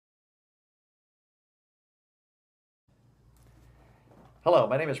Hello,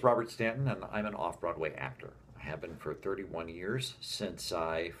 my name is Robert Stanton, and I'm an off-Broadway actor. I have been for 31 years since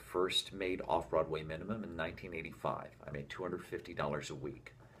I first made off-Broadway minimum in 1985. I made $250 a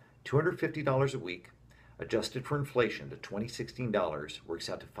week. $250 a week, adjusted for inflation to 2016 dollars, works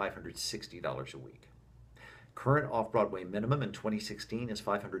out to $560 a week. Current off-Broadway minimum in 2016 is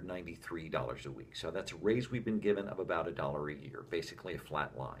 $593 a week. So that's a raise we've been given of about $1 a year, basically a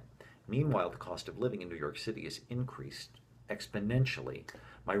flat line. Meanwhile, the cost of living in New York City has increased exponentially.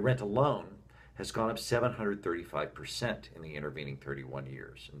 My rent alone has gone up 735% in the intervening 31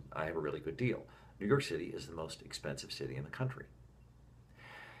 years, and I have a really good deal. New York City is the most expensive city in the country.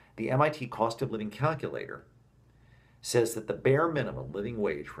 The MIT cost of living calculator says that the bare minimum living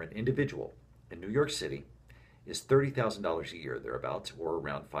wage for an individual in New York City is $30,000 a year, thereabouts, or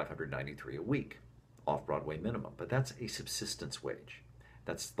around $593 a week, off-Broadway minimum. But that's a subsistence wage.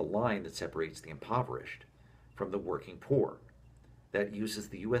 That's the line that separates the impoverished from the working poor. That uses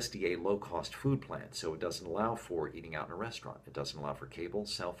the USDA low-cost food plan, so it doesn't allow for eating out in a restaurant. It doesn't allow for cable,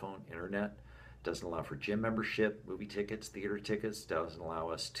 cell phone, internet. It doesn't allow for gym membership, movie tickets, theater tickets. It doesn't allow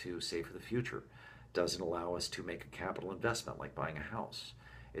us to save for the future. It doesn't allow us to make a capital investment like buying a house.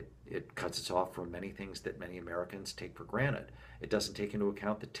 It cuts us off from many things that many Americans take for granted. It doesn't take into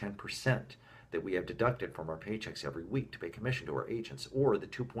account the 10% that we have deducted from our paychecks every week to pay commission to our agents, or the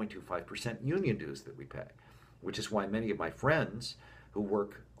 2.25% union dues that we pay, which is why many of my friends who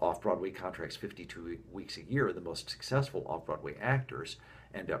work off-Broadway contracts 52 weeks a year, the most successful off-Broadway actors,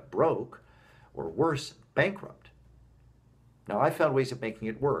 end up broke, or worse, bankrupt. Now, I found ways of making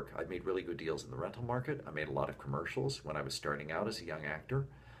it work. I made really good deals in the rental market. I made a lot of commercials when I was starting out as a young actor.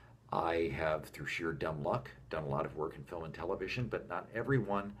 I have, through sheer dumb luck, done a lot of work in film and television, but not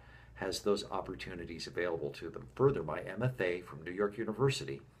everyone has those opportunities available to them. Further, my MFA from New York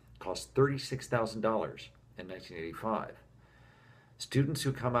University cost $36,000 in 1985. Students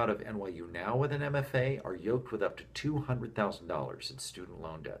who come out of NYU now with an MFA are yoked with up to $200,000 in student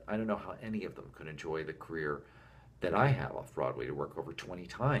loan debt. I don't know how any of them could enjoy the career that I have off Broadway, to work over 20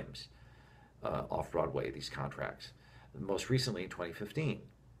 times off Broadway, these contracts. Most recently in 2015.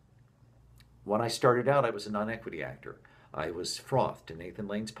 When I started out, I was a non-equity actor. I was frothed to Nathan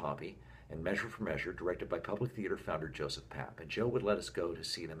Lane's Poppy and Measure for Measure, directed by Public Theater founder Joseph Papp. And Joe would let us go to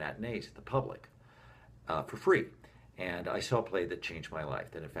see the matinees at the Public for free. And I saw a play that changed my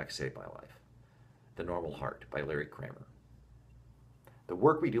life, that in fact saved my life. The Normal Heart by Larry Kramer. The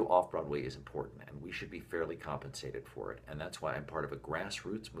work we do off-Broadway is important, and we should be fairly compensated for it. And that's why I'm part of a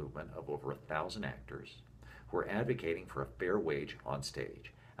grassroots movement of over 1,000 actors who are advocating for a fair wage on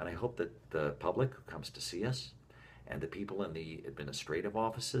stage. And I hope that the public who comes to see us, and the people in the administrative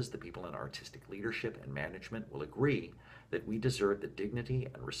offices, the people in artistic leadership and management, will agree that we deserve the dignity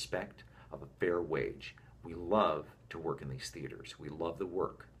and respect of a fair wage. We love to work in these theaters. We love the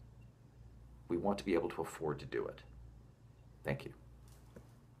work. We want to be able to afford to do it. Thank you.